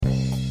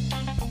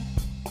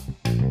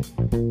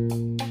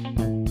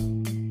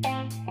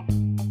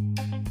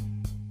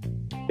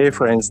Hey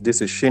friends,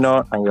 this is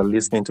Shina and you're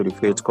listening to the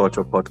Faith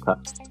Culture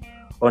Podcast.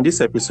 On this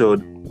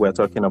episode, we're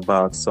talking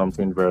about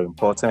something very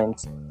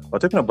important. We're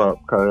talking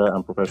about career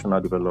and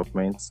professional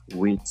development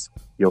with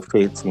your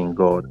faith in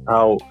God.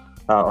 How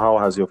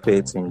has your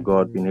faith in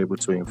God been able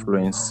to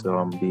influence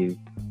the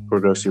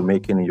progress you're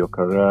making in your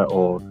career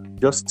or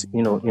just,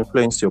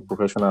 influence your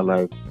professional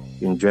life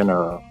in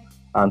general?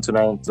 And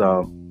tonight,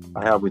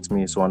 I have with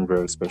me someone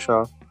very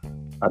special.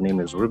 Her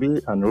name is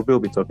Ruby, and Ruby will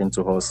be talking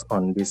to us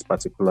on this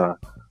particular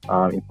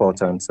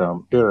important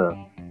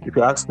area. If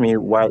you ask me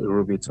why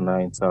Ruby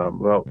tonight,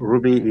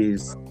 Ruby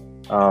is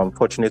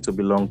fortunate to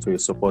belong to a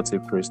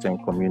supportive Christian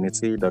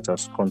community that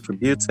has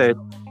contributed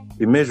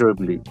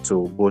immeasurably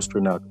to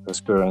bolstering our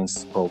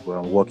experience of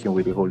working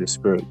with the Holy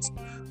Spirit.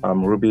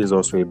 Ruby is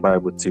also a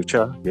Bible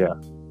teacher. Yeah,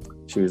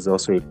 she is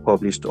also a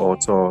published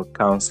author,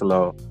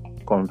 counselor,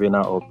 convener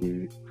of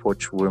the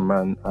Forge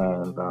Women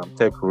and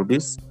Tech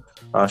Rubies.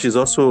 She's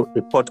also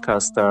a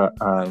podcaster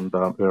and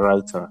a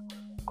writer.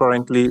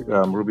 Currently,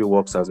 Ruby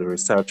works as a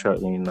researcher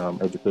in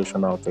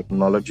educational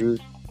technology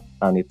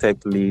and a tech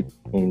lead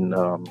in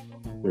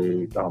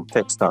a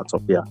tech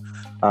startup. Yeah.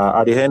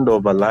 At the end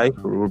of her life,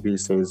 Ruby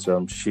says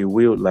she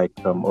will, like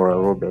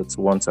Oral Roberts,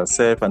 want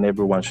herself and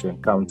everyone she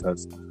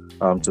encounters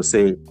to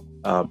say,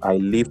 I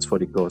lived for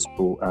the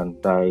gospel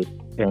and died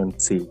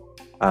empty.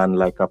 And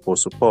like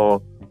Apostle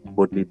Paul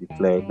boldly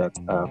declared that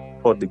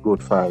fought the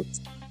good fight,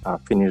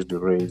 finished the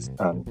race,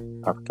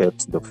 and have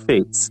kept the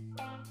faith.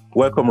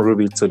 Welcome,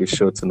 Ruby, to the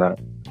show tonight.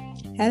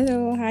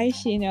 Hello, hi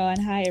Shino,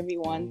 and hi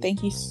everyone.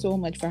 Thank you so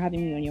much for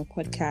having me on your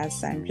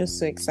podcast. I'm just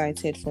so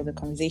excited for the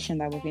conversation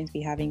that we're going to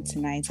be having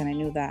tonight, and I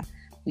know that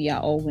we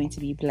are all going to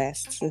be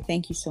blessed. So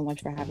thank you so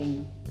much for having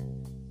me.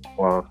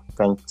 Well,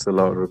 thanks a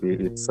lot, Ruby.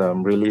 It's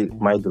really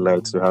my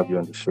delight to have you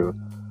on the show.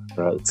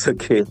 Right?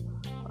 Okay.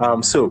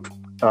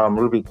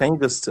 Ruby, can you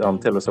just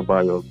tell us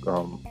about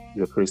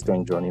your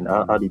Christian journey?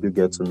 How did you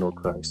get to know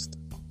Christ?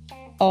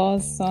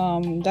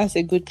 Awesome. That's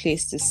a good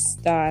place to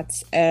start.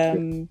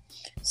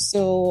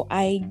 So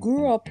I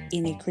grew up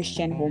in a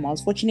Christian home. I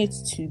was fortunate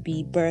to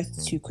be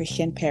birthed to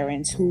Christian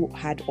parents who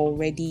had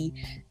already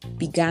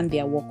began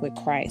their walk with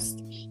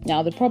Christ.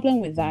 Now, the problem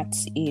with that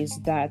is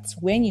that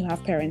when you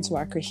have parents who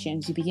are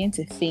Christians, you begin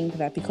to think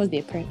that because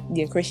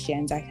they're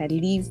Christians, I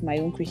can live my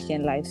own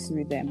Christian life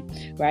through them,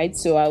 right?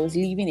 So I was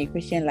living a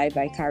Christian life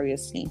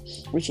vicariously,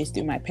 which is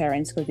through my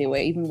parents because they were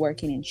even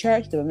working in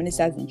church, they were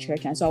ministers in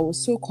church. And so I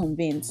was so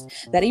convinced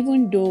that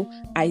even though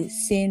I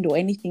sinned or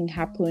anything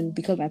happened,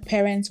 because my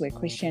parents were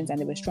Christians and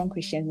they were strong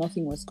Christians,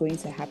 nothing was going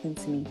to happen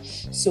to me.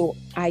 So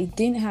I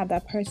didn't have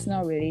that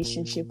personal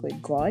relationship with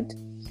God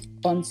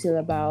until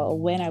about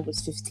when I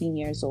was 15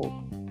 years old.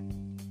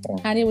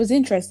 And it was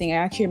interesting. I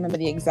actually remember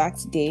the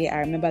exact day. I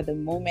remember the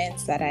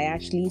moment that I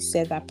actually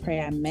said that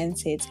prayer, I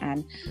meant it,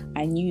 and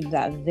I knew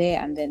that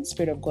there and then the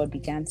Spirit of God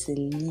began to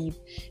live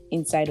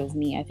inside of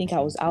me. I think I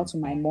was out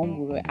with my mom.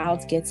 We were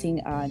out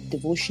getting our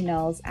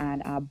devotionals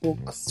and our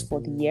books for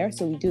the year.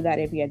 So we do that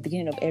every year, at the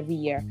beginning of every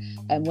year.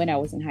 When I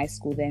was in high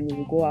school, then we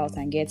would go out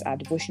and get our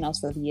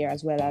devotionals for the year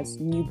as well as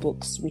new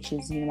books, which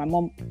is, my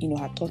mom,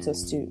 had taught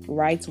us to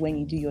write when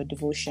you do your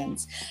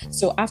devotions.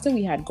 So after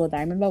we had got that,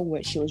 I remember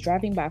she was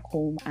driving back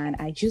home and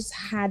I just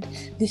had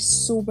this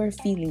sober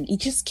feeling. It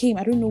just came.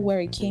 I don't know where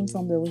it came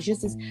from. There was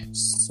just this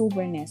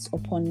soberness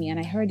upon me. And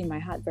I heard in my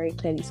heart very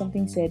clearly,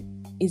 something said,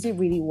 is it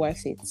really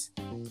worth it?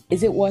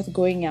 Is it worth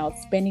going out,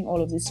 spending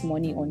all of this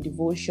money on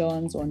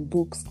devotions, on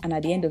books, and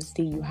at the end of the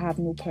day, you have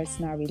no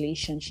personal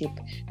relationship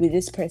with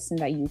this person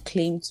that you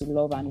claim to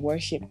love and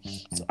worship?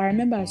 So I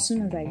remember as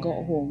soon as I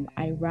got home,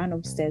 I ran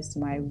upstairs to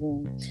my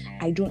room.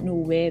 I don't know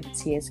where the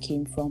tears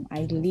came from.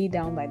 I lay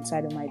down by the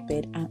side of my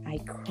bed and I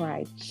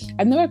cried.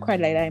 I've never cried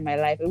like that in my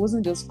life. It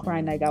wasn't just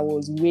crying like I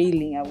was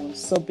wailing, I was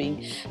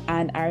sobbing.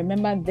 And I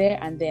remember there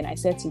and then I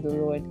said to the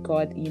Lord,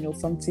 God,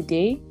 from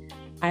today,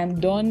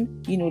 I'm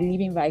done,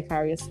 living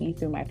vicariously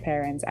through my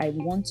parents. I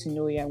want to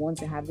know you. I want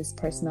to have this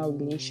personal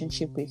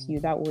relationship with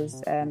you. That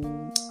was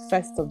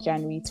 1st of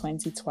January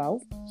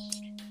 2012.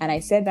 And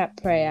I said that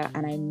prayer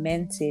and I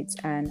meant it.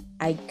 And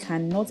I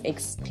cannot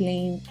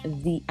explain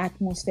the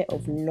atmosphere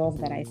of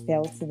love that I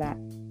felt that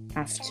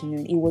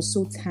afternoon. It was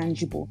so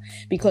tangible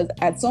because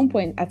at some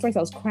point, at first I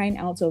was crying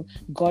out of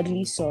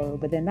godly sorrow,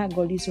 but then that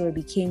godly sorrow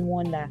became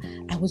one that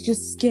I was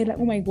just scared, like,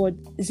 oh my God,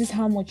 is this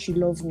how much you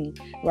love me,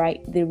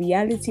 right? The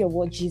reality of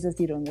what Jesus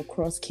did on the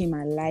cross came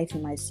alive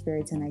in my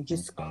spirit and I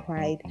just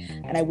cried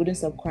and I wouldn't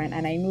stop crying.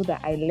 And I know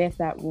that I left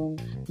that room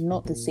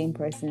not the same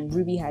person.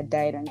 Ruby had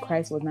died and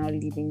Christ was now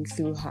living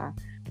through her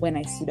when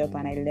I stood up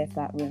and I left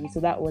that room. So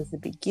that was the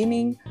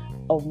beginning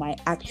of my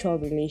actual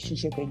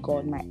relationship with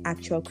God, my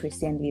actual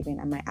Christian living,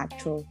 and my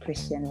actual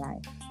Christian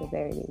life. So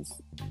there it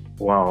is.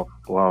 Wow,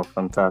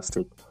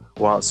 fantastic.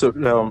 Wow. So,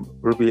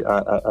 Ruby,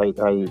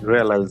 I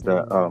realized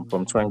that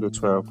from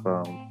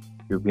 2012,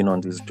 you've been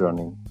on this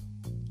journey.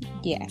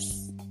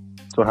 Yes.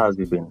 So how has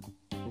it been?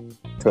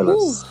 Tell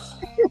us.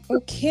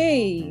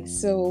 Okay,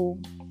 so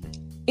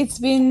It's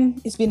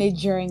been a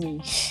journey.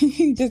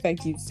 Just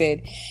like you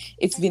said,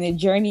 it's been a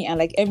journey, and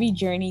like every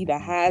journey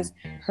that has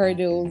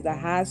hurdles, that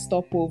has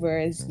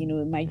stopovers,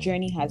 my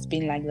journey has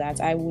been like that.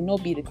 I will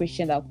not be the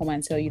Christian that'll come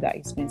and tell you that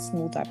it's been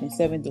smooth. I've been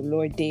serving the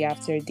Lord day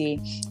after day.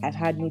 I've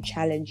had no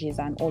challenges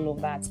and all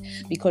of that,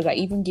 because I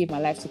even gave my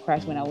life to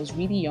Christ when I was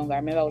really young. I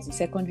remember I was in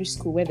secondary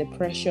school where the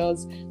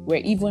pressures were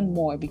even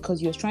more,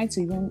 because you're trying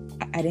to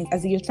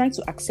you're trying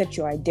to accept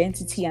your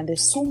identity, and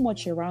there's so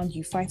much around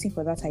you fighting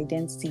for that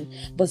identity,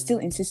 but still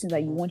insisting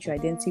that you want your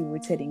identity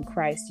rooted in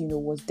Christ,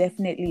 was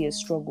definitely a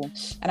struggle.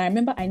 And I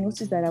remember I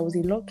noticed that I was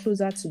a lot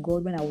closer to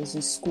God when I was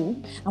in school,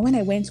 and when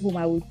I went home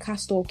I would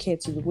cast all care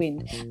to the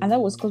wind. And that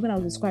was because when I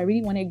was in school I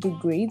really wanted good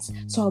grades,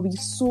 so I'll be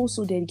so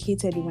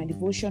dedicated in my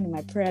devotion, in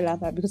my prayer life,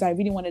 because I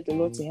really wanted the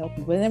Lord to help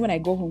me. But then when I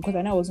go home, because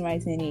I know I wasn't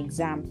writing any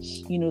exam,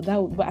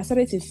 but I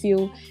started to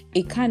feel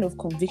a kind of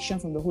conviction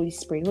from the Holy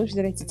Spirit. The Holy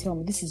Spirit started to tell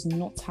me this is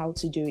not how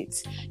to do it,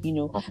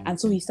 and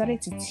so he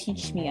started to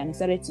teach me, and he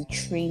started to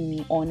train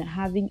me on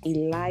having a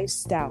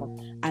lifestyle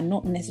and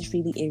not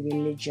necessarily a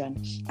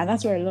religion. And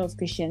that's where a lot of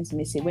Christians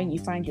miss it, when you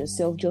find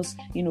yourself just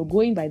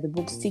going by the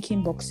books,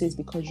 ticking boxes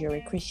because you're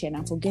a Christian,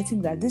 and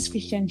forgetting that this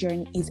Christian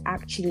journey is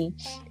actually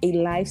a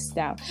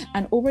lifestyle.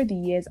 And over the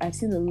years I've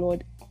seen the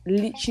Lord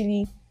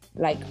literally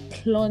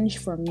plunge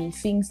from me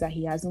things that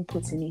he hasn't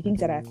put in me,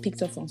 things that I've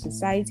picked up from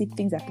society,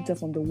 things I've picked up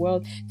from the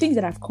world, things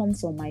that have come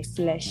from my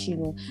flesh,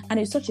 and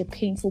it's such a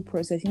painful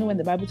process. When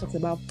the Bible talks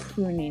about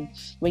pruning,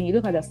 when you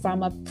look at a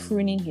farmer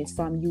pruning his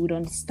farm, you would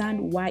understand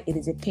why it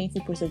is a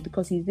painful process,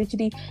 because he's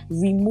literally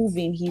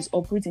removing, he's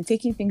uprooting,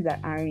 taking things that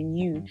are in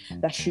you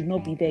that should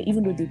not be there,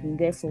 even though they've been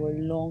there for a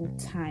long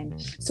time.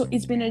 So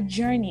it's been a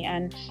journey,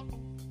 and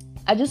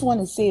I just want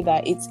to say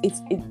that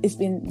there's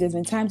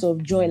been times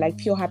of joy, like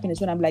pure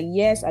happiness, when I'm like,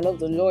 yes, I love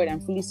the Lord,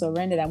 I'm fully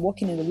surrendered, I'm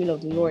walking in the will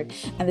of the Lord.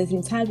 And there's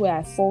been times where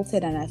I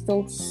faltered and I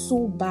felt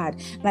so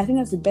bad. And I think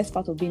that's the best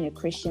part of being a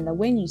Christian, that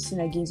when you sin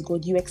against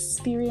God, you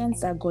experience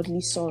that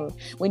godly sorrow.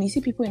 When you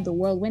see people in the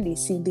world, when they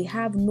sin, they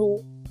have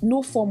no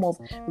form of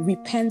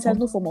repentance,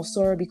 no form of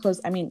sorrow,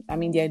 because I mean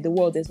they're in the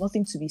world, there's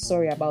nothing to be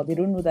sorry about. They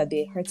don't know that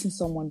they're hurting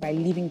someone by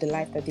living the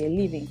life that they're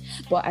living.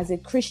 But as a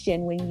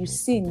Christian, when you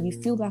sin, you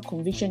feel that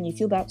conviction, you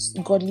feel that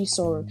godly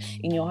sorrow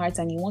in your heart,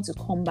 and you want to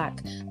come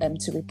back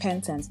to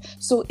repentance.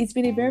 So it's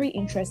been a very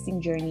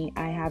interesting journey.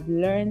 I have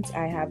learned,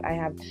 I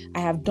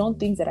have done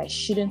things that I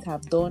shouldn't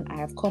have done. I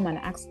have come and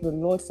asked the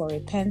Lord for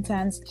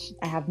repentance.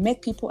 I have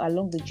met people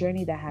along the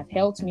journey that have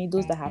helped me,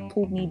 those that have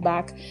pulled me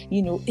back.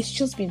 It's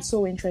just been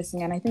so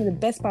interesting. And I think the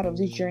best part of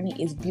this journey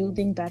is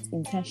building that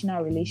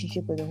intentional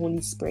relationship with the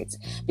Holy Spirit,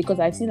 because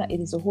I've seen that it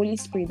is the Holy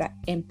Spirit that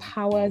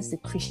empowers the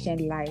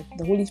Christian life.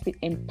 The Holy Spirit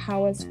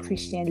empowers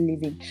Christian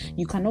living.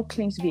 You cannot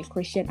claim to be a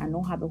Christian and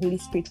not have the Holy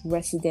Spirit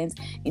resident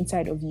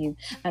inside of you.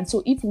 And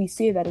so if we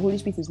say that the Holy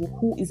Spirit is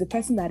who is the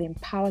person that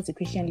empowers the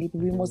Christian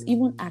living, we must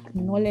even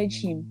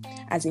acknowledge him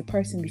as a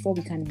person before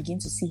we can begin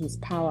to see his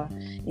power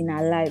in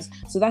our lives.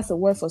 So that's a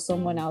word for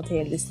someone out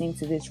there listening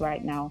to this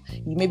right now.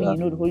 You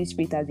know the Holy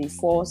Spirit as a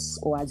force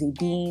or as a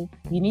being.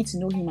 You need to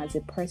know him as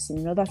a person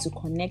in order to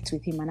connect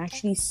with him and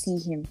actually see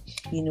him,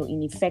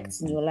 in effect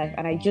in your life.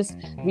 And I just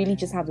really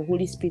have the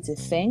Holy Spirit to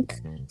thank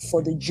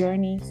for the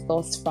journey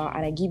thus far.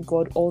 And I give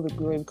God all the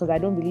glory, because I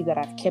don't believe that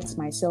I've kept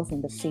myself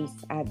in the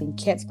faith. I've been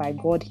kept by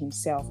God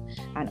himself.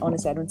 And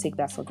honestly, I don't take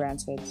that for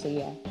granted. So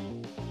yeah.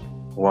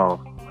 Wow.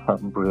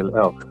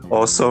 Brilliant.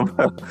 Awesome.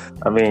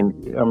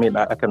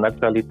 I can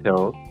actually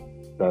tell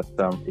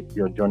that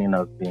your journey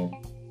has been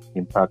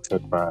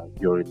impacted by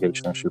your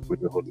relationship with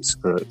the Holy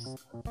Spirit.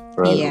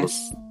 Right?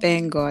 Yes,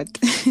 thank God.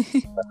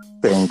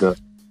 Thank God.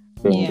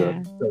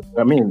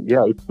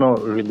 It's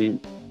not really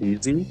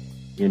easy,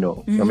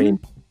 Mm-hmm.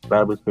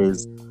 Bible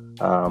says,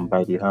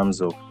 by the hands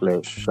of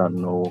flesh shall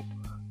no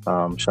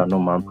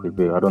man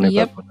prevail. I don't know if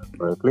I put that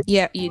correctly.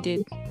 Yeah, you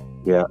did.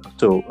 Yeah.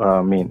 So,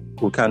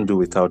 we can't do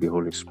without the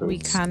Holy Spirit. We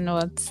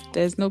cannot.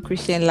 There's no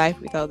Christian life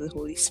without the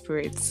Holy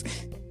Spirit.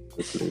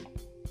 Exactly.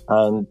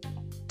 And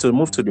to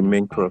move to the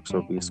main crux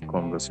of this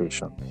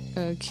conversation.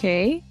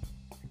 Okay.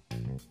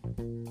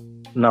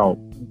 Now,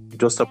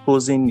 just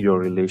supposing your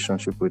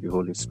relationship with the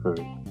Holy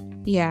Spirit.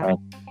 Yeah.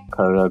 And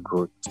career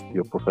growth,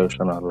 your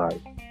professional life.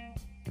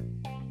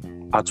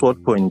 At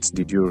what point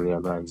did you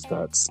realize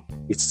that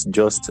it's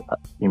just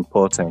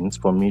important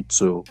for me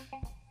to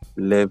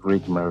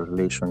leverage my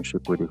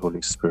relationship with the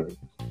Holy Spirit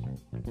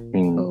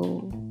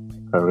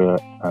in career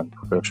and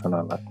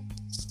professional life?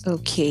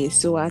 Okay,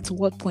 so at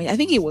what point? I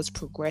think it was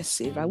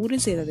progressive. I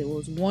wouldn't say that there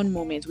was one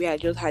moment where I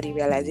just had a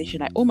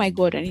realization like, oh my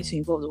God, I need to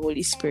involve the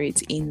Holy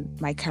Spirit in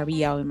my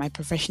career or in my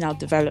professional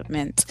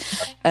development.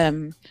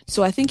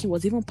 So I think it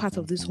was even part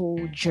of this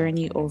whole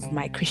journey of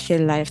my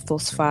Christian life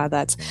thus far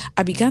that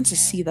I began to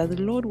see that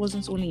the Lord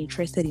wasn't only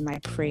interested in my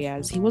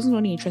prayers. He wasn't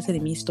only interested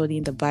in me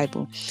studying the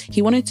Bible.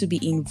 He wanted to be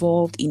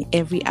involved in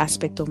every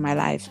aspect of my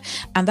life.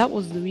 And that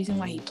was the reason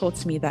why he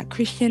taught me that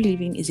Christian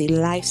living is a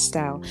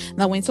lifestyle.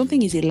 Now, when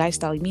something is a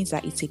lifestyle, it means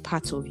that it's a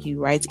part of you,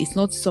 right? It's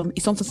not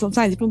it's something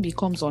sometimes it even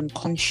becomes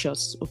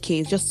unconscious. Okay.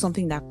 It's just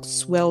something that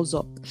swells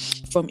up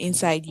from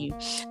inside you.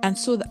 And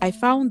so I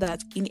found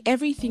that in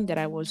everything that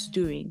I was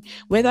doing,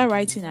 whether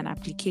writing an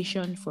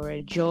application for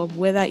a job,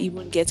 whether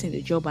even getting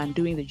the job and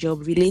doing the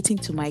job, relating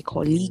to my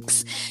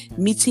colleagues,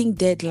 meeting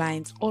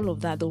deadlines, all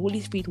of that, the Holy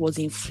Spirit was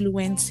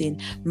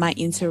influencing my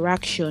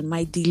interaction,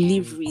 my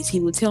deliveries. He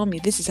would tell me,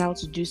 this is how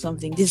to do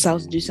something, this is how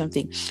to do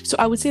something. So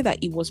I would say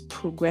that it was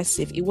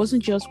progressive. It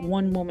wasn't just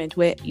one moment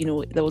where,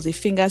 there was a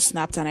finger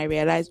snapped and I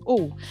realized,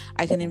 oh,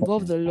 I can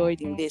involve the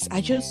Lord in this.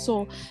 I just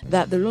saw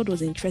that the Lord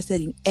was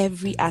interested in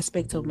every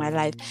aspect of my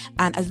life.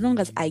 And as long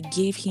as I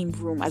gave him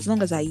room, as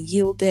long as I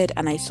yielded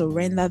and I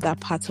surrendered that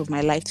part of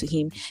my life to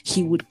him,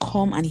 he would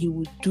come and he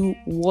would do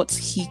what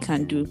he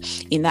can do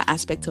in that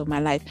aspect of my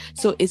life.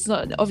 So it's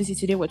not, obviously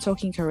today we're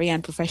talking career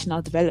and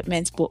professional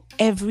development, but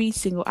every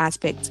single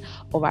aspect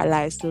of our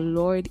lives, the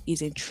Lord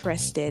is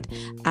interested.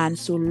 And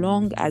so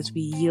long as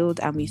we yield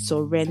and we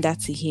surrender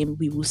to him,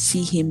 we will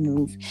see him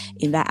move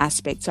in that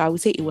aspect. So I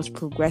would say it was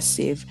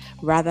progressive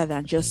rather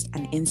than just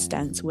an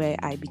instance where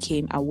I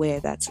became aware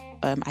that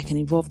I can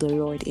involve the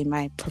Lord in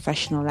my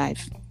professional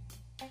life.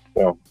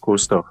 Wow, cool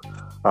stuff.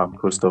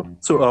 Cool stuff.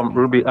 So,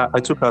 Ruby, I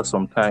took out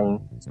some time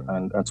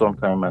and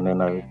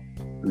then I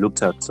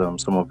looked at some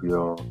of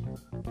your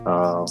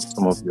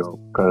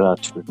career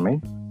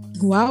achievement.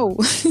 Wow.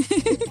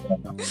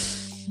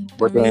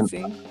 But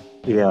amazing.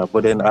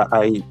 then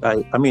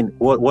I mean,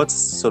 what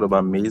sort of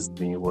amazed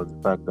me was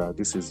the fact that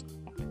this is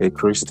a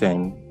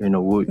Christian,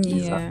 who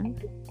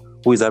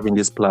is having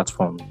this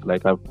platform.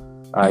 Like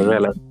I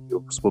realized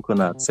you've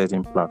spoken at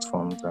certain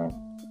platforms and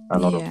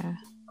all of.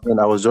 I mean,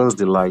 I was just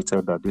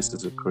delighted that this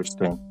is a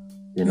Christian,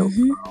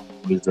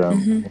 with this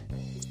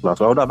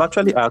platform. I would have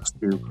actually asked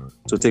you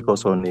to take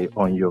us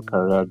on your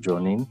career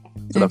journey,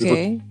 so that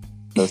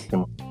people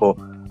can but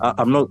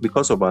I'm not,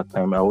 because of our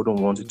time, I wouldn't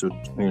want you to,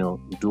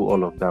 do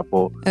all of that.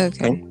 But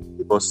can you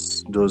give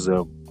us those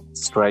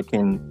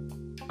striking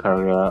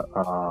career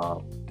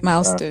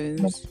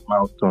milestones?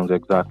 Milestones,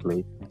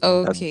 exactly.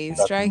 Okay,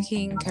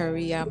 striking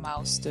career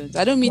milestones.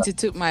 I don't mean to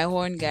toot my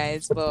horn,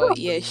 guys, but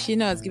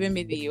Sheena has given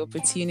me the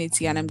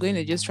opportunity, and I'm going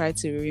to just try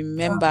to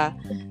remember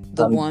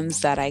the ones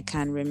that I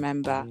can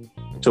remember.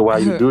 So while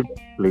you do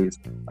that, please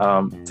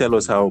tell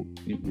us how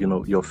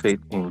your faith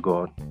in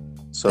God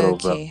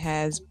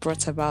has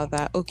brought about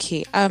that.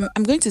 Okay, I'm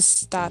going to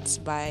start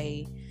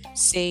by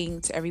saying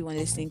to everyone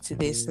listening to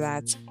this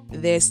that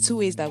there's two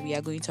ways that we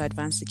are going to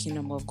advance the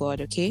kingdom of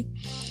God. Okay,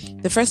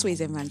 the first way is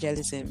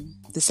evangelism.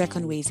 The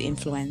second way is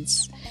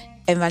influence.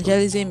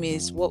 Evangelism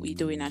is what we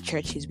do in our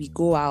churches. We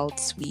go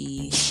out,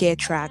 we share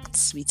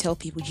tracts, we tell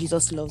people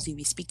Jesus loves you,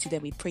 we speak to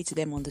them, we pray to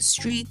them on the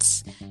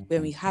streets.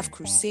 When we have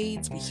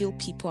crusades, we heal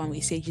people and we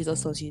say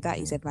Jesus loves you. That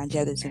is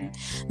evangelism.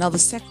 Now, the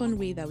second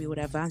way that we would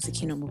advance the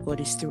kingdom of God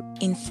is through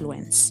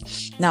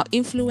influence. Now,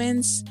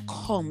 influence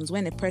comes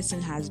when a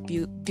person has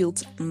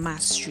built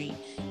mastery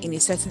in a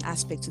certain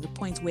aspect to the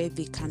point where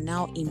they can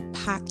now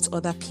impact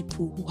other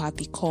people who have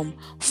become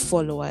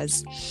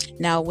followers.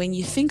 Now, when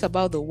you think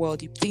about the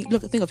world, you think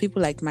of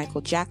people like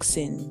Michael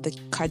Jackson, the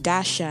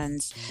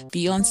Kardashians,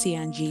 Beyonce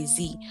and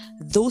Jay-Z.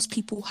 Those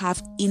people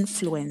have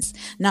influence.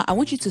 Now, I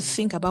want you to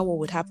think about what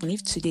would happen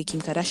if today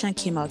Kim Kardashian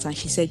came out and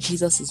she said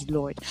Jesus is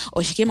Lord,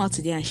 or she came out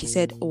today and she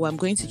said, oh, I'm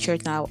going to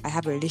church now, I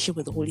have a relationship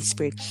with the Holy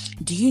Spirit.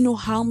 Do you know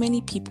how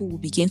many people will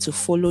begin to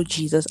follow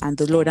Jesus and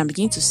the Lord and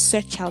begin to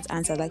search out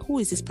answers like, who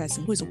is this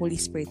person? Who is the Holy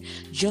Spirit?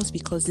 Just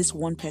because this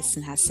one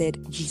person has said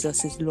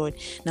Jesus is Lord.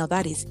 Now,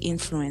 that is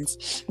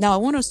influence. Now, I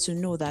want us to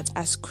know that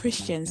as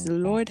Christians, the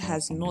Lord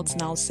has not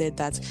now said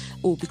that,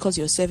 oh, because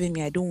you're serving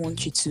me, I don't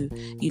want you to,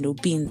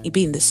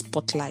 be in the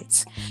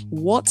spotlight.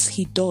 What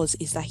he does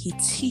is that he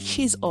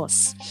teaches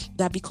us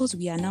that because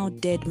we are now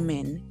dead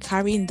men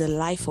carrying the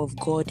life of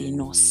God in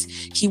us,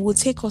 he will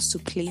take us to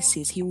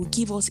places. He will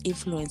give us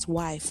influence.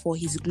 Why? For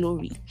his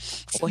glory,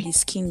 for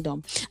his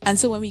kingdom. And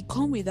so when we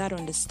come with that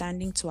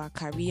understanding to our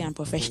career and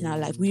professional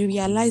life, we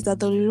realize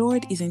that the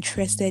Lord is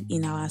interested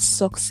in our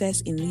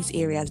success in these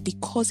areas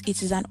because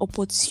it is an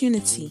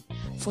opportunity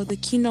for the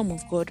kingdom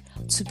of God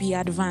to be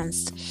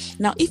advanced.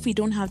 Now, if we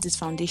don't have this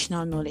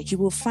foundational knowledge, you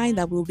will find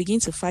that we'll begin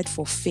to fight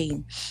for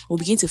fame. We'll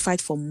begin to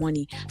fight for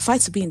money,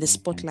 fight to be in the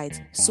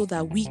spotlight so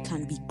that we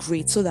can be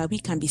great, so that we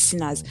can be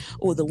seen as,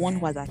 oh, the one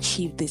who has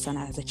achieved this and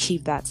has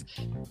achieved that.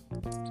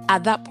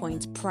 At that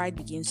point, pride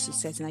begins to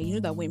set in. Now, you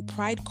know that when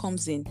pride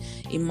comes in,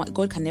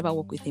 God can never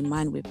work with a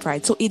man with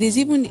pride. So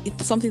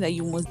it's something that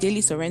you must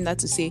daily surrender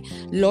to say,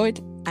 Lord,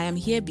 I am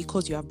here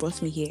because you have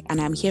brought me here, and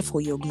I'm here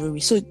for your glory.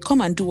 So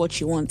come and do what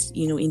you want,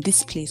 in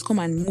this place. Come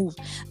and move,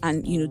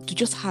 and to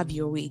just have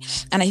your way.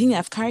 And I think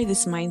I've carried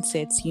this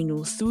mindset,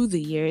 through the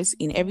years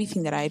in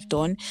everything that I've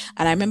done.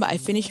 And I remember I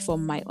finished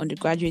from my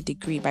undergraduate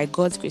degree, by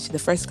God's grace, with the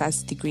first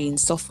class degree in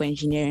software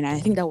engineering. And I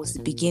think that was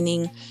the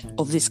beginning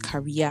of this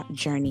career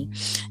journey.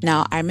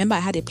 Now, I remember I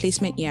had a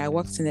placement year. I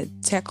worked in a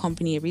tech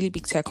company, a really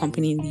big tech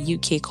company in the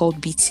UK called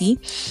BT,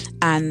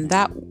 and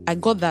that I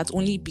got that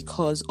only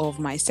because of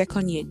my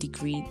second year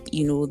degree,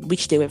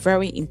 which they were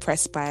very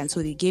impressed by. And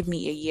so they gave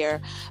me a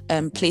year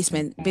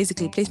placement.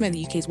 Basically, placement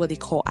in the UK is what they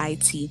call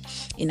IT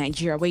in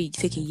Nigeria, where you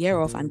take a year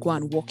off and go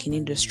and work in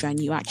industry and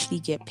you actually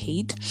get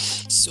paid.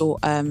 So,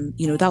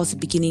 that was the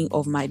beginning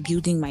of my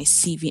building my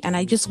CV. And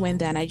I just went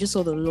there and I just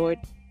saw the Lord,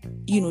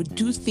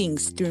 do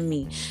things through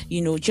me,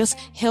 just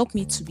help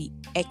me to be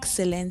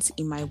excellent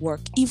in my work,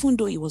 even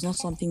though it was not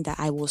something that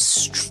I was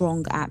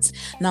strong at.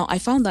 Now, I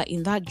found that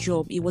in that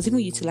job, it was even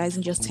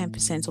utilizing just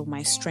 10% of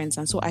my strengths.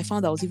 And so I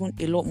found I was even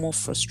a lot more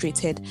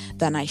frustrated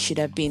than I should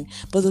have been.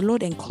 But the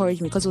Lord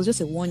encouraged me, because it was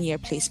just a 1-year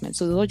placement.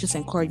 So the Lord just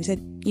encouraged me,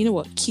 said, you know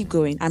what, keep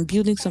going. I'm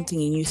building something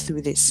in you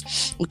through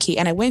this. Okay.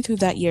 And I went through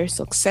that year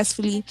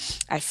successfully.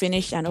 I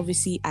finished, and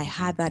obviously I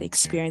had that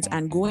experience.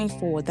 And going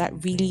forward, that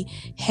really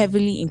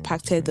heavily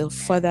impacted the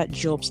further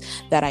jobs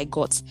that I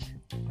got.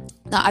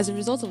 Now, as a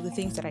result of the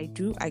things that I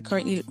do, I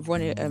currently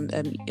run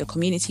a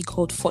community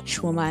called Forge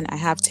Woman. I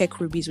have Tech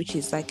Rubies, which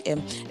is like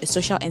a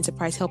social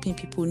enterprise helping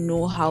people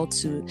know how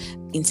to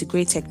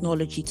integrate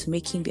technology to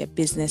making their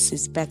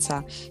businesses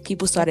better.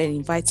 People started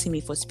inviting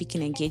me for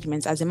speaking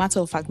engagements. As a matter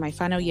of fact, my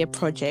final year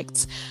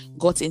project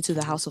got into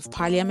the House of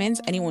Parliament.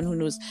 Anyone who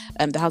knows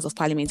the House of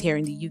Parliament here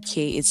in the UK,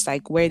 it's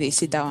like where they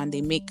sit down and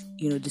they make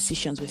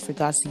decisions with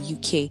regards to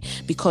UK,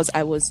 because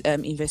I was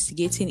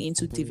investigating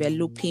into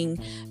developing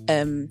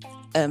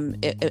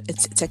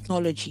it's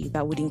technology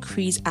that would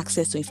increase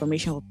access to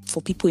information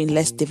for people in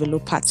less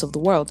developed parts of the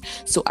world.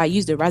 So I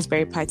used the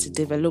Raspberry Pi to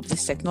develop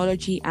this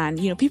technology, and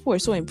people were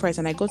so impressed.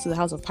 And I got to the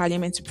House of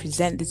Parliament to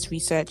present this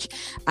research,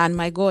 and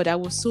my God, I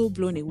was so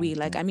blown away.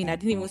 I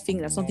didn't even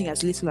think that something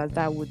as little as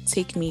that would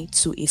take me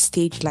to a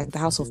stage like the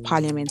House of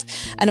Parliament.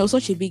 And it was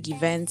such a big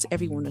event.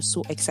 Everyone was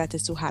so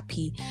excited, so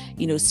happy.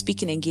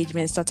 Speaking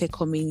engagements started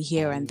coming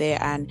here and there.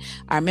 And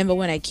I remember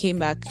when I came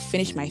back,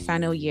 finished my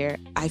final year,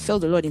 I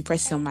felt the Lord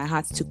impressing on my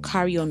heart to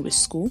carry on with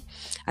school.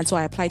 And so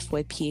I applied for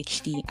a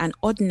PhD. And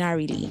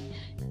ordinarily,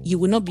 you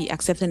will not be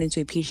accepted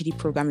into a PhD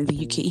program in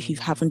the UK if you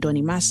haven't done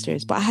a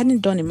master's. But I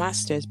hadn't done a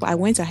master's, but I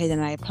went ahead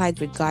and I applied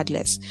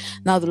regardless.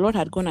 Now, the Lord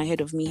had gone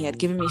ahead of me. He had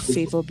given me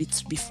favor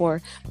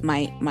before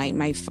my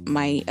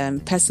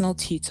personal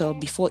tutor,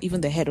 before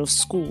even the head of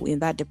school in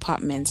that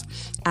department.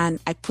 And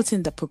I put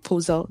in the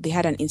proposal. They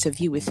had an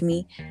interview with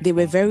me. They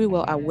were very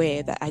well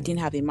aware that I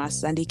didn't have a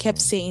master's, and they kept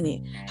saying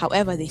it.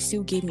 However, they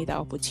still gave me that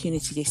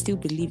opportunity. They still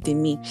believed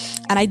in me.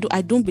 And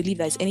I don't believe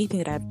that it's anything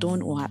that I've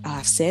done or I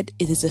have said.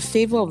 It is a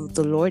favor of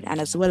the Lord,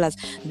 and as well as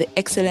the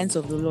excellence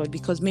of the Lord,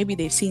 because maybe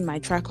they've seen my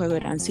track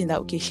record and seen that,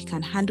 okay, she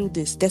can handle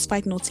this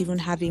despite not even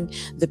having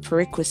the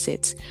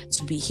prerequisites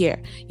to be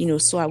here.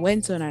 So I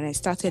went on and I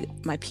started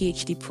my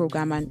PhD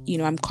program, and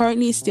I'm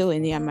currently still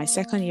in it. I'm my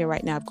second year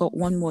right now. I've got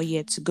 1 more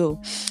year to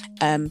go.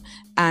 And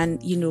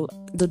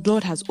the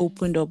Lord has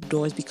opened up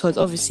doors, because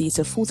obviously it's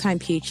a full-time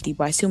PhD,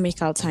 but I still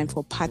make out time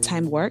for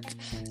part-time work,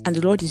 and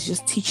the Lord is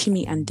just teaching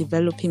me and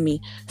developing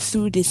me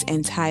through this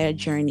entire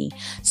journey.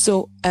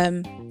 So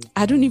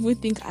I don't even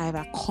think I have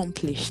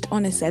accomplished.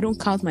 Honestly, I don't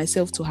count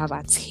myself to have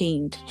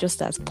attained,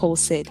 just as Paul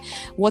said.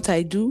 What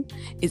I do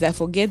is I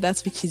forget that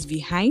which is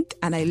behind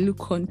and I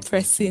look on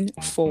pressing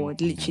forward.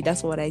 Literally,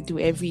 that's what I do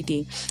every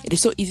day. It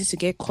is so easy to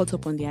get caught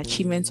up on the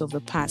achievements of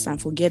the past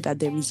and forget that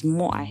there is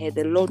more ahead.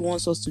 The Lord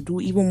wants us to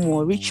do even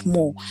more, reach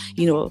more,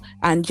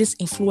 and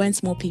just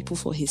influence more people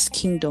for his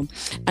kingdom.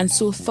 And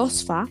so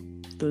thus far,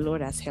 the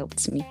Lord has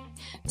helped me.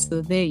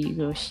 So there you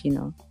go,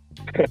 Shino.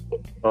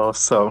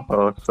 Awesome.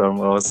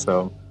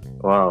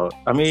 Wow.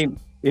 I mean,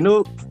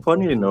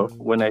 funny enough,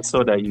 when I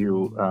saw that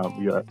you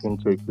are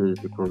into a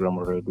PhD program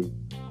already,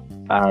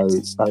 I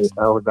was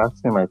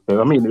asking myself,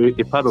 I mean,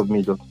 a part of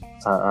me just,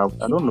 I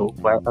don't know,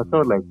 but I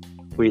felt like,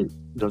 wait,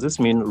 does this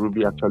mean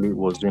Ruby actually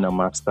was doing a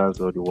master's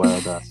or the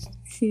wilder?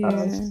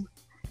 Yeah.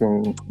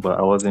 But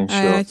I wasn't sure.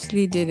 I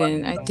actually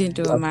didn't. I didn't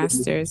do a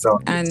master's.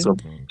 And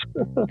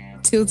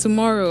till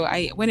tomorrow,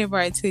 whenever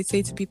I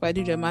say to people I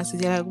did a master's,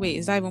 they're like, wait,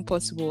 is that even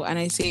possible? And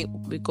I say,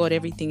 with God,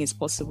 everything is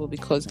possible,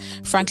 because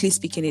frankly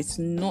speaking, it's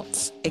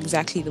not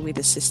exactly the way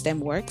the system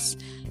works.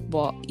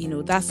 But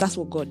that's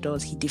what God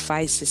does. He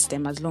defies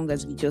system. As long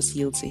as we just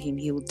yield to him,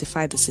 he will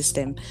defy the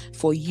system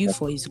for you,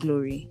 for his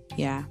glory.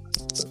 Yeah.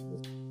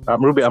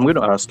 Ruby, I'm going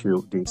to ask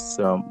you this.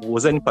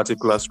 Was there any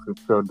particular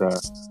scripture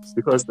that,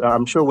 because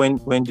I'm sure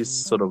when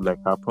this sort of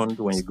happened,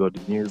 when you got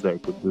the news that you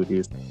could do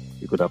this,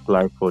 you could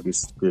apply for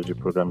this PhD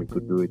program, you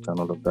could do it and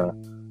all of that.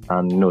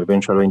 And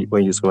eventually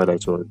when you discovered that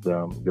it was,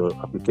 your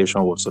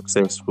application was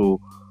successful,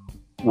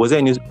 was there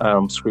any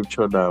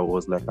scripture that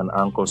was like an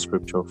anchor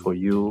scripture for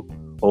you?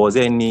 Or was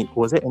there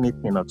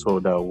anything at all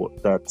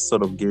that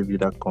sort of gave you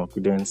that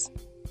confidence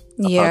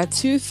Yeah,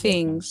 two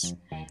things.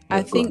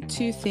 I think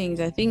two things.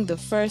 I think the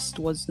first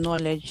was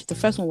knowledge. The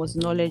first one was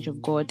knowledge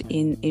of God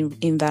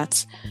in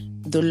that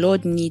the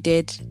Lord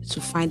needed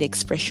to find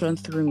expression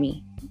through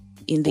me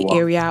in the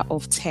area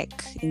of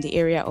tech, in the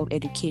area of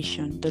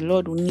education. The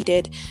Lord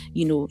needed,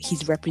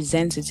 his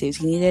representatives.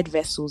 He needed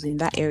vessels in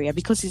that area,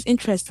 because it's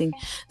interesting.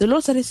 The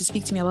Lord started to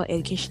speak to me about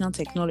educational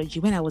technology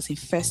when I was in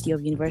first year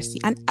of university.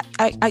 And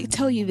I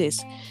tell you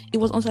this, it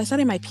was until I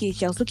started my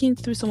PhD, I was looking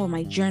through some of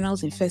my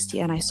journals in first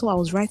year, and I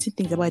was writing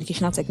things about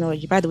educational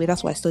technology. By the way,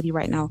 that's what I study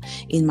right now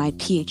in my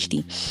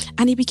PhD.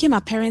 And it became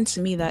apparent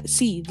to me that,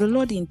 see, the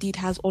Lord indeed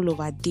has all of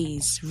our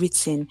days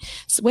written.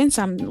 So when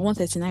Psalm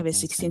 139 verse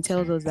 16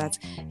 tells us that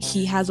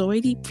He has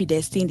already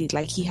predestined it,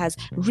 like He has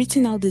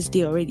written out this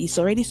day already, it's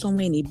already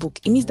somewhere in a book.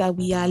 It means that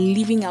we are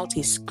living out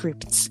a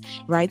script,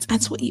 right?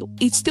 And so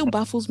it still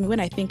baffles me when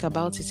I think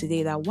about it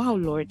today that, wow,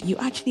 Lord, you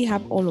actually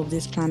have all of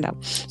this planned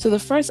out. So the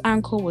first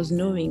anchor was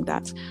knowing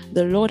that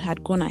the Lord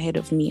had gone ahead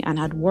of me and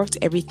had worked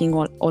everything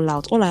all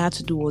out. All I had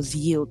to do was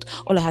yield.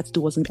 All I had to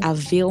do was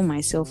avail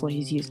myself for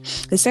His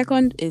use. The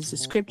second is the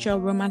scripture,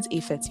 Romans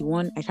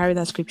 8:31. I carry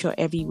that scripture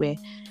everywhere.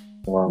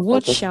 Wow.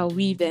 What shall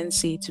we then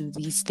say to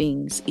these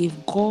things? If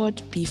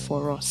God be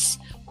for us,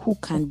 who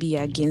can be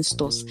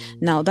against us?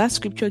 Now, that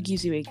scripture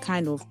gives you a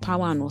kind of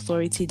power and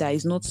authority that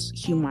is not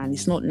human,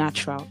 it's not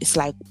natural. It's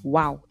like,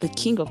 wow, the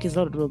King of Kings,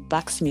 Lord of Lords,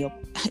 backs me up.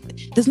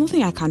 There's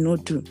nothing I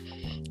cannot do.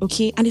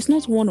 Okay, and it's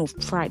not one of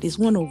pride, it's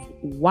one of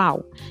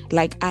wow.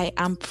 Like, I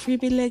am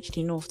privileged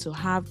enough to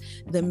have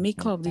the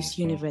maker of this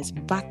universe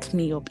back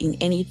me up in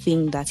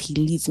anything that He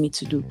leads me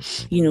to do.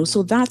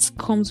 So that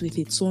comes with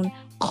its own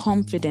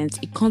confidence,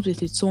 it comes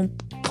with its own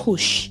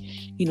push,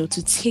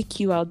 to take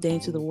you out there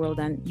into the world,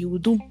 and you will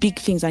do big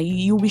things, and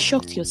you'll be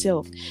shocked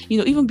yourself.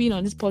 Even being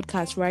on this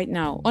podcast right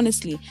now,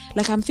 honestly,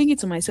 like, I'm thinking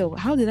to myself,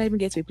 how did I even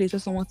get to a place where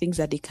someone thinks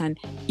that they can,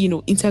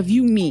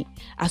 interview me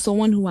as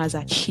someone who has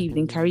achieved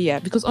in career?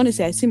 Because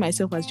honestly, I see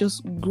myself as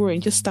just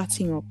growing, just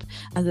starting up,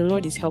 and the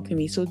Lord is helping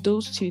me. So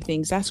those two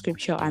things, that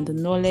scripture and the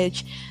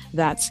knowledge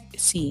that,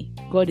 see,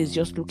 God is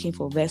just looking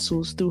for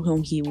vessels through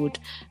whom He would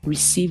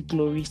receive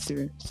glory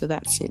through. So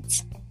that's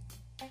it.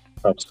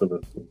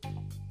 Absolutely.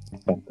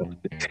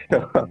 Fantastic.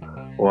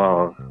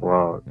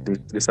 Wow.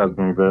 This has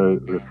been very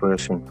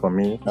refreshing for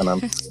me, and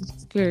I'm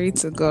glory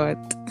to God.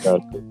 That's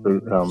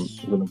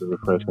going to be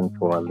refreshing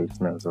for our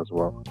listeners as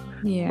well.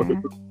 Yeah.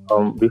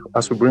 Okay.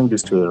 As we bring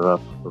this to a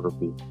wrap,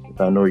 Ruby,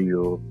 I know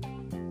you.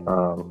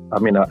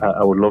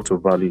 I would love to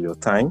value your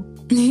time.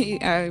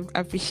 I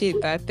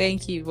appreciate that.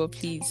 Thank you, but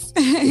please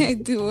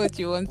do what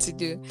you want to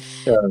do.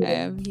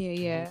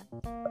 Yeah.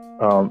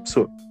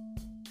 So,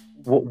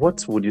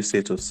 what would you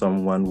say to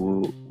someone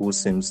who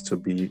seems to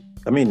be,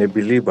 a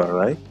believer,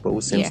 right? But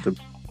who seems to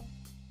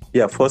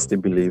be, first a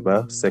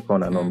believer,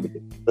 second an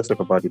unbeliever. Let's talk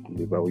about the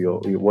believer.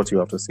 What you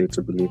have to say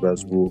to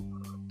believers who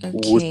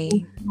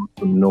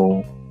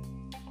know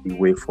the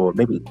way forward.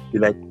 Maybe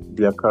like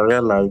their career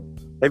life,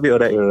 every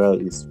other area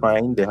is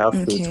fine. They have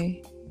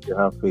faith. They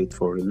have faith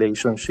for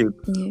relationship.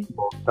 Yeah.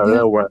 But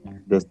career-wise,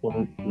 they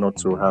seem not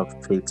to have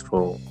faith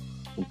for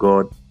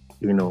God.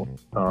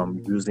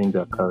 Using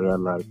their career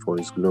life for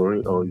His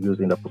glory, or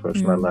using their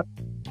professional life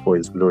for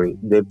His glory.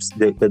 They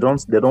don't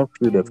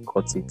feel they've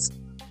caught it,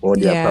 or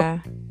they are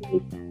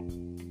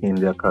in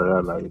their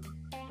career life,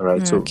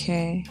 right?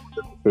 Okay.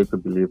 So, say to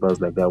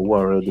believers like that who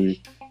are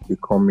already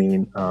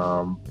becoming,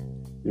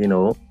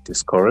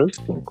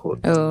 discouraged, in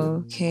quotes.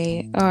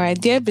 Okay. All right.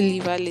 Dear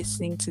believer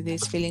listening to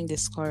this, feeling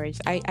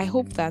discouraged, I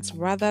hope that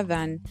rather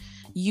than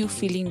you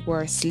feeling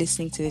worse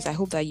listening to this, I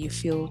hope that you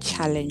feel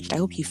challenged. I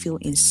hope you feel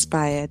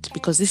inspired,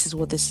 because this is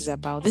what this is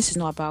about. This is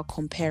not about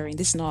comparing.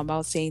 This is not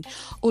about saying,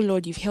 oh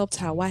Lord, you've helped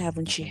her, why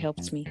haven't you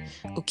helped me?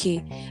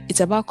 Okay.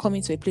 It's about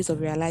coming to a place of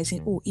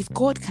realizing, oh, if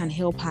God can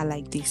help her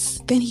like this,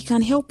 then He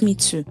can help me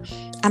too.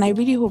 And I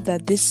really hope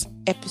that this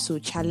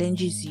episode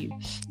challenges you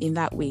in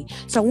that way.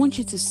 So I want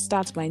you to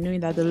start by knowing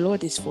that the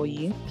Lord is for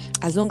you.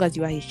 As long as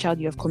you are His child,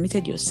 you have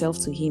committed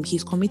yourself to Him.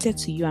 He's committed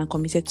to you and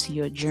committed to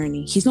your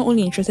journey. He's not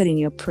only interested in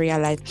your prayer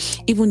life,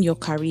 even your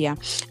career.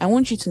 I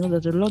want you to know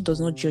that the Lord does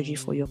not judge you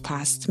for your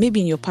past. Maybe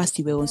in your past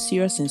you were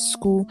unserious in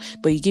school,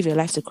 but you give your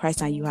life to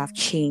Christ and you have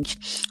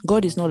changed.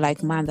 God is not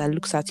like man that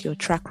looks at your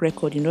track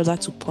record in order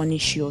to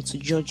punish you or to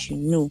judge you.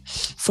 No.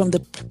 From the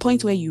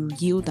point where you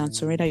yield and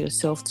surrender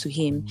yourself to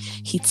Him,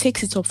 He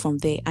takes it up from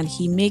there, and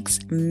He makes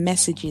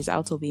messages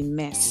out of a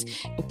mess.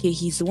 Okay,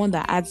 He's the one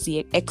that adds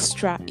the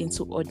extra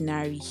into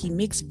ordinary. He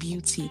makes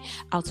beauty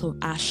out of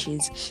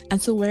ashes. And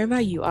so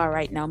wherever you are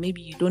right now,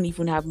 maybe you don't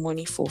even have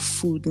money for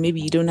food, maybe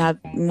you don't have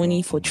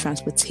money for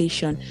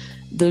transportation,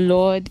 The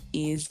Lord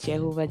is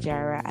Jehovah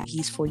Jireh, and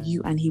He's for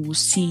you, and He will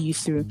see you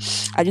through.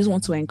 I just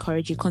want to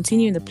encourage you,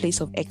 continue in the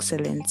place of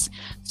excellence.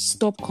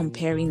 Stop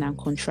comparing and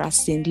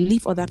contrasting.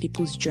 Leave other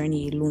people's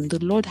journey alone.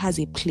 The Lord has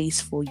a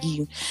place for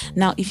you.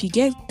 Now, if you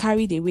get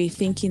carried away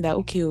thinking that,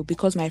 okay,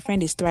 because my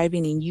friend is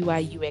thriving in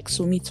UI UX,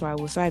 so me too, I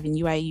will thrive in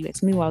UI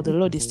UX. Meanwhile, the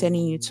Lord is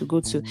telling you to go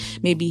to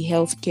maybe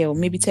healthcare, or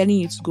maybe telling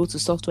you to go to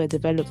software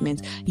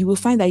development, you will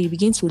find that you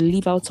begin to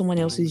live out someone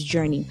else's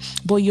journey.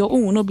 But your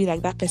own will not be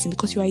like that person,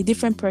 because you are a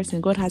different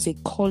person. God has a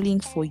calling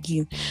for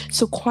you.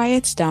 So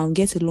quiet down,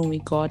 get alone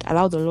with God,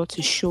 allow the Lord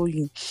to show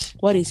you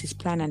what is His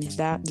plan and His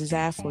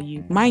desire for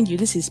you. Mind you,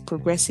 this is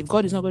progressive.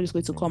 God is not just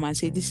going to come and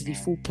say this is the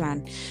full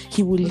plan.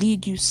 He will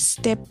lead you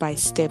step by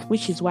step,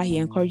 which is why He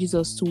encourages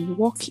us to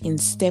walk in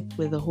step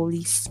with the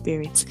Holy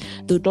Spirit.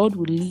 The Lord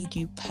will lead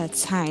you per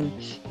time.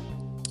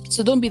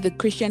 So don't be the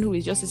Christian who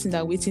is just sitting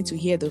there waiting to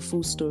hear the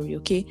full story,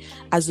 okay?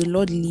 As the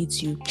Lord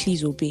leads you,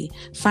 please obey.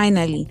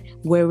 Finally,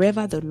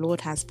 wherever the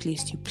Lord has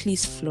placed you,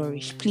 please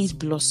flourish, please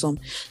blossom.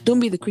 Don't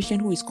be the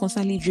Christian who is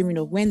constantly dreaming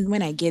of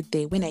when I get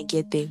there.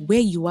 Where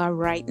you are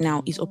right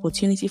now is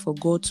opportunity for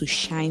God to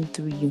shine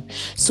through you.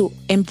 So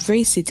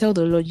embrace it. Tell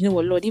the Lord, you know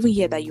what, Lord, even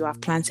here that you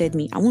have planted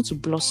me, I want to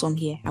blossom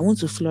here. I want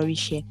to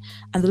flourish here.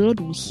 And the Lord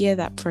will hear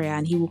that prayer,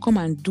 and He will come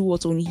and do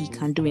what only He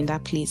can do in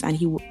that place, and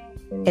He will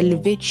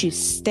elevate you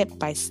step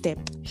by step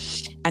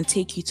and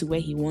take you to where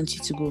He wants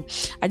you to go.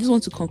 I just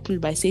want to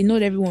conclude by saying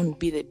not everyone will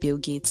be the Bill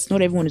Gates.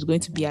 Not everyone is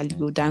going to be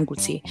Aliko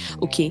Dangote.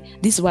 Okay,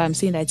 this is why I'm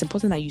saying that it's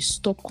important that you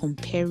stop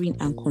comparing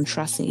and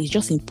contrasting. It's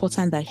just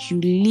important that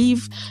you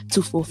live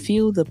to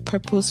fulfill the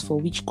purpose for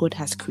which God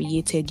has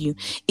created you.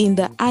 In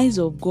the eyes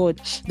of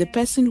God, the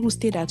person who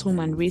stayed at home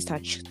and raised her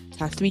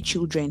 3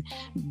 children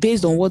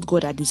based on what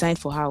God had designed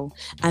for her,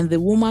 and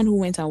the woman who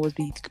went and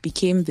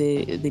became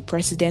the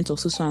president of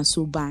so and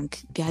so bank,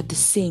 they are the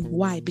same.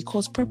 Why?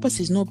 Because purpose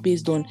is not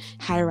based on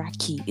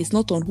hierarchy. It's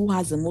not on who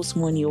has the most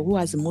money or who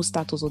has the most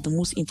status or the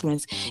most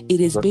influence. It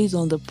is based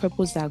on the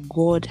purpose that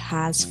God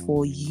has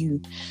for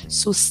you.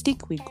 So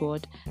stick with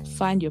God,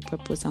 find your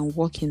purpose, and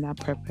walk in that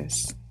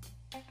purpose.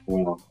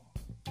 Wow.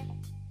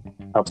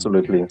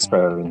 Absolutely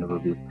inspiring,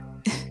 Ruby.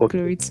 Okay.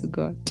 Glory to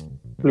God.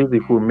 Please,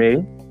 if we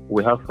may,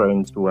 we have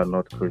friends who are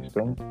not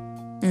Christian.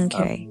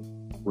 Okay.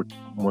 Would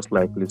most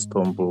likely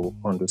stumble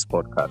on this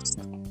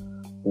podcast.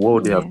 What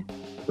would they have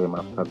them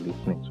after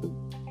listening to?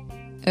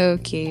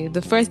 Okay,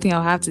 the first thing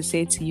I'll have to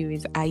say to you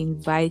is I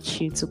invite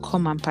you to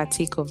come and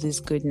partake of this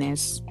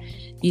goodness.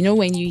 You know,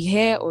 when you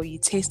hear or you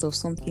taste of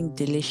something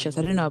delicious,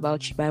 I don't know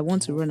about you, but I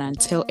want to run and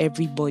tell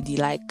everybody,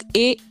 like,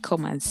 hey,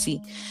 come and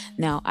see.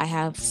 Now, I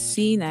have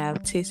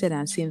tasted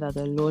and seen that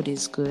the Lord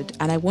is good,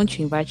 and I want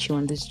to invite you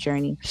on this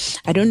journey.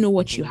 I don't know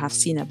what you have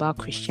seen about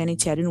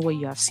Christianity. I don't know what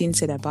you have seen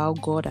said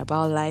about God,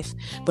 about life,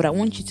 but I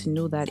want you to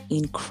know that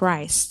in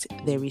Christ,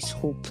 there is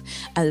hope.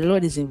 And the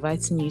Lord is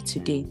inviting you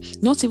today,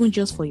 not even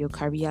just for your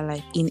career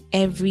life, in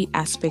every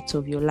aspect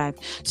of your life.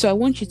 So I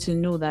want you to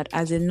know that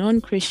as a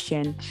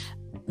non-Christian,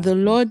 the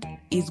Lord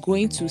is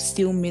going to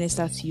still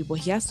minister to you, but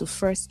He has to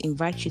first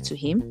invite you to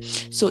Him.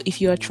 So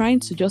if you are trying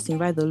to just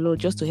invite the Lord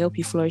just to help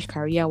you flourish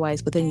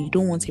career-wise, but then you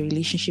don't want a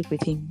relationship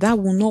with Him, that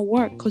will not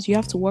work, because you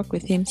have to work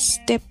with Him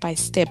step by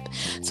step.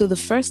 So the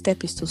first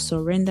step is to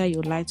surrender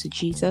your life to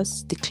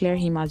Jesus, declare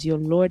Him as your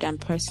Lord and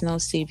personal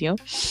Savior.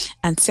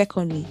 And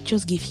secondly,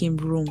 just give Him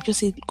room. Just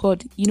say,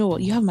 God, you know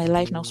what, you have my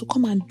life now, so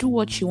come and do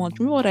what you want.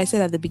 Remember what I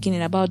said at the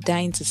beginning about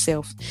dying to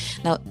self.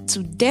 Now,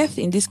 to death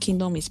in this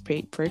kingdom is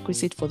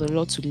prerequisite for the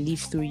Lord to live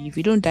through you. If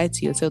you don't die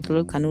to yourself, the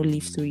Lord cannot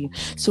live through you.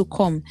 So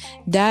come,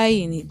 die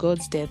in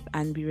God's death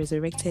and be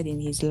resurrected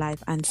in His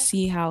life, and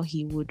see how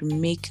He would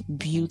make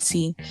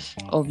beauty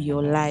of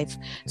your life.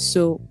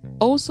 So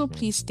also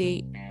please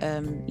stay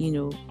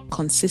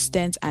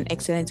consistent and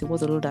excellent in what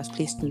the Lord has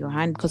placed in your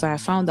hand, because I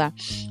have found that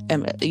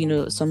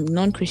some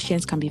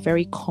non-Christians can be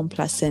very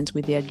complacent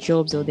with their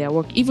jobs or their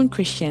work. Even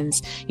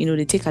Christians,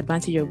 they take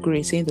advantage of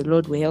grace, saying the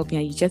Lord will help me,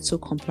 and you get so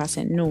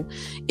complacent. No,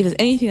 if there's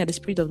anything that the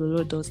Spirit of the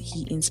Lord does,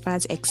 He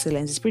inspires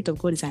excellence. The Spirit of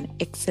God is an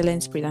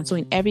excellent Spirit, and so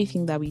in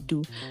everything that we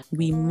do,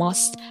 we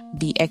must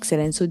be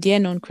excellent. So dear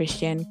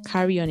non-Christian,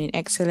 carry on in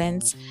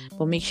excellence,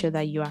 but make sure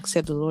that you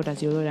accept the Lord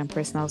as your Lord and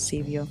personal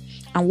Savior,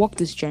 and walk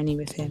this journey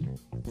with Him.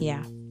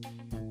 Yeah.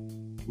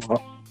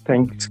 Well,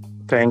 thank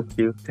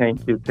you,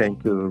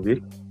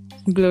 Ruby.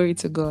 Glory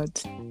to God.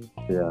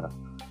 Yeah.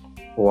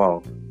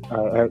 Wow.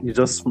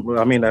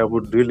 I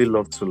would really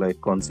love to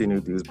continue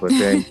this, but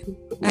then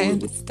I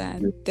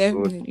understand.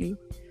 Definitely.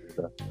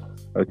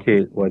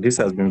 Okay. Well, this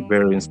has been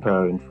very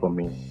inspiring for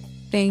me.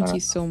 Thank you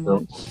so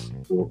much.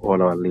 To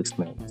all our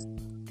listeners.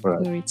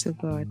 Right. Glory to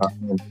God.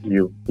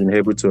 You've been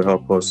able to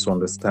help us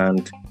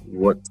understand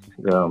what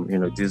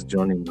this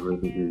journey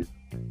really is.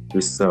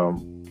 This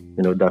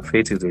that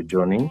faith is a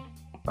journey.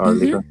 Our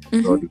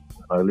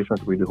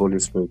relationship with the Holy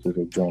Spirit is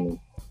a journey.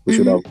 We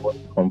should avoid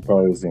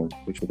comparison.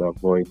 We should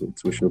avoid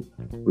it. We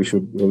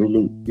should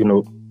really,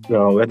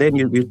 and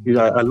then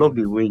I love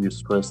the way you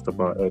stressed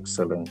about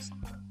excellence.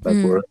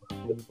 Wherever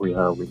we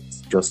have,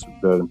 it's just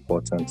very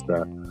important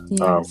that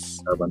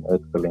have an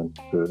excellent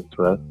spirit,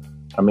 right?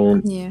 I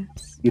mean, Yeah.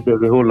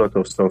 there's a whole lot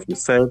of stuff you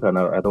said, and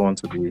I don't want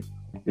to be,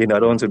 I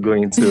don't want to go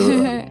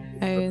into.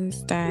 I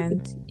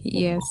understand.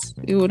 Yes.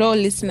 We would all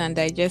listen and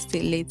digest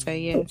it later.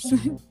 Yes.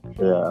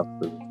 Yeah,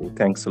 absolutely.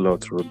 Thanks a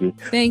lot, Ruby.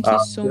 Thank you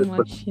so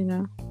much.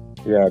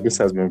 Yeah, this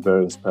has been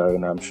very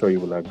inspiring. I'm sure you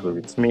will agree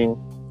with me,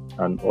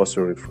 and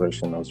also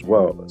refreshing as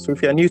well. So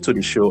if you're new to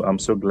the show, I'm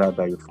so glad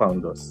that you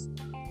found us.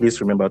 Please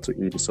remember to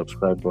hit the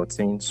subscribe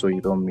button so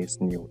you don't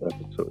miss new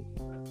episodes.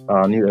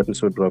 Our new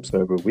episode drops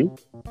every week.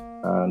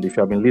 And if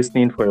you have been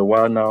listening for a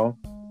while now,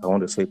 I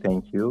want to say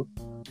thank you.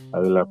 I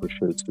really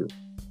appreciate you.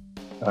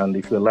 And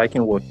if you're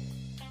liking what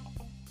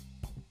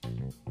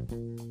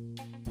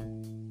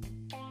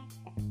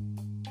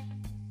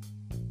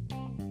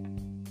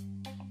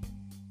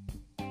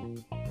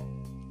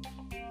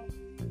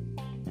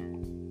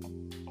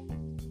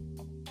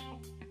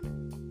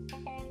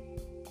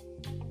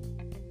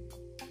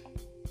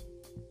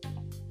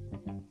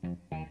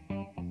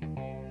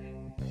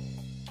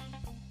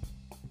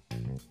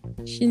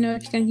Shino,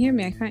 if you can hear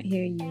me, I can't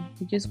hear you.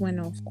 You just went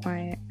off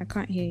quiet. I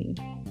can't hear you.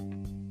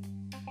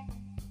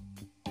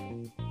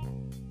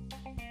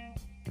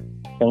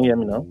 Can you hear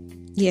me now?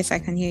 Yes, I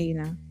can hear you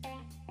now.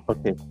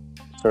 Okay,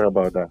 sorry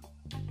about that.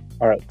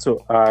 All right,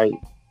 so I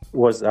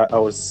was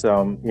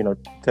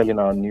telling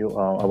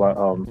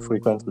our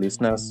frequent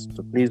listeners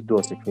to please do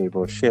us a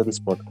favor, share this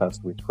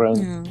podcast with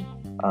friends,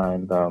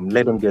 and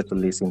let them get to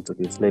listen to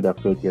this. Let their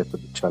faith get to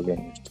be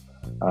challenged,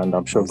 and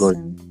I'm sure God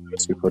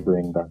bless you for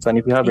doing that. And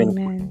if you have any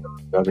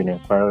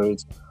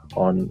inquiries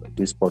on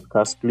this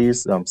podcast,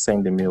 please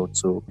send a mail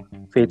to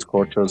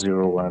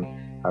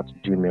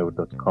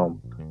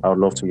faithculture01@gmail.com. I would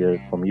love to hear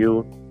it from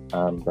you,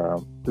 and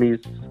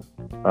please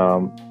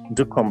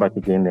do come back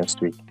again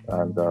next week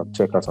and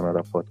check out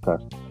another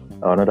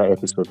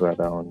episode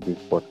on this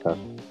podcast.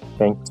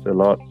 Thanks a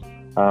lot.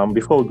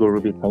 Before we go,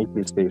 Ruby, can you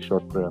please say a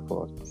short prayer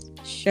for us?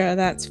 Sure,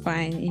 that's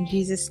fine. In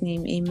Jesus'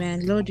 name,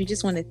 amen. Lord, we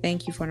just want to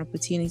thank you for an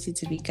opportunity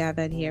to be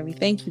gathered here. We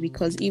thank you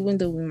because even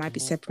though we might be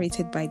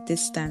separated by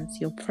distance,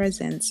 your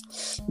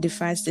presence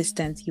defies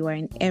distance. You are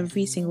in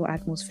every single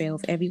atmosphere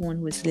of everyone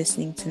who is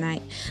listening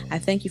tonight. I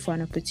thank you for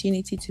an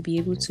opportunity to be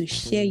able to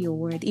share your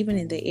word, even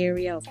in the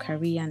area of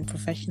career and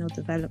professional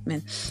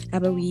development.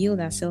 Abba, we yield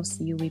ourselves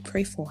to you. We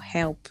pray for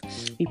help.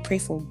 We pray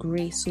for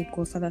grace, oh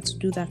God, Father, to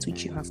do that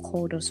which you have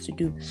called us to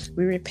do.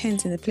 We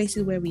repent in the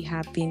places where we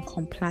have been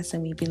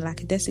complacent, we've been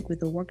lackadaisic with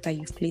the work that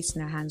you've placed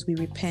in our hands. We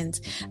repent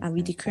and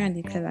we declare and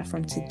declare that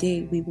from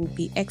today we will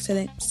be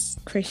excellent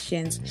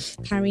Christians,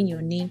 carrying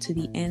your name to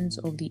the ends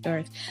of the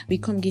earth. We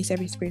come against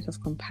every spirit of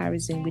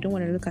comparison. We don't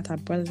want to look at our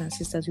brothers and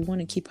sisters. We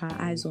want to keep our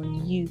eyes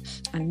on you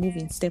and move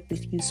in step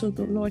with you. So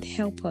the Lord,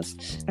 help us.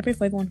 I pray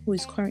for everyone who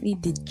is currently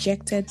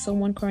dejected,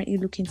 someone currently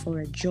looking for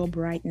a job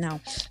right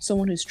now,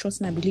 someone who's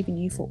trusting and believing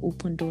in you for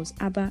open doors.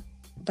 Abba,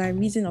 by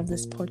reason of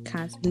this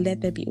podcast,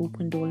 let there be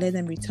open door. Let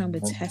them return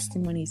with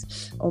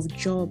testimonies of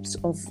jobs,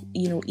 of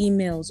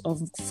emails,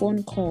 of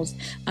phone calls,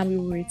 and we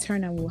will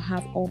return and we'll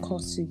have all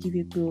cause to give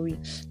you glory.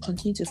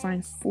 Continue to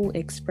find full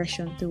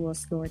expression through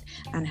us, Lord,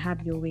 and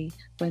have your way.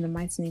 For in the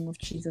mighty name of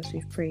Jesus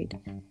we've prayed.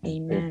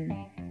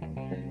 Amen.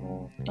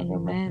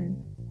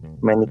 Amen.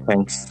 Many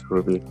thanks,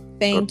 Ruby.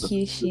 Thank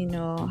you,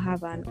 Shino.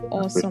 Have an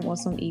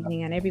awesome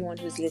evening, and everyone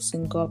who's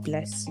listening, God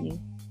bless you.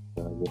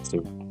 Yeah, you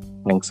too.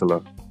 Thanks a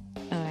lot.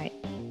 All right.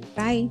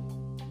 Bye.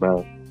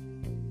 Bye.